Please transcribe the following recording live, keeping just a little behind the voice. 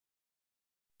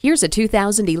Here's a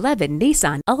 2011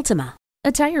 Nissan Altima.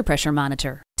 A tire pressure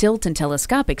monitor, tilt and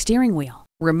telescopic steering wheel,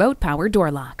 remote power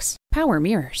door locks, power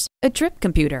mirrors, a trip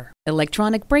computer,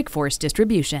 electronic brake force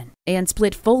distribution, and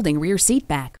split folding rear seat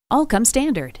back all come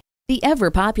standard. The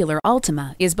ever-popular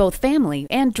Altima is both family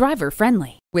and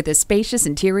driver-friendly, with a spacious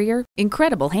interior,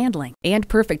 incredible handling, and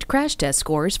perfect crash test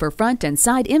scores for front and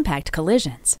side impact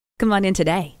collisions. Come on in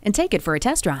today and take it for a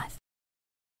test drive.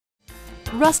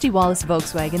 Rusty Wallis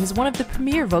Volkswagen is one of the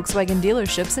premier Volkswagen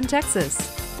dealerships in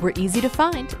Texas. We're easy to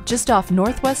find just off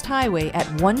Northwest Highway at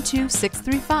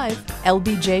 12635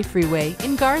 LBJ Freeway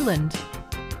in Garland.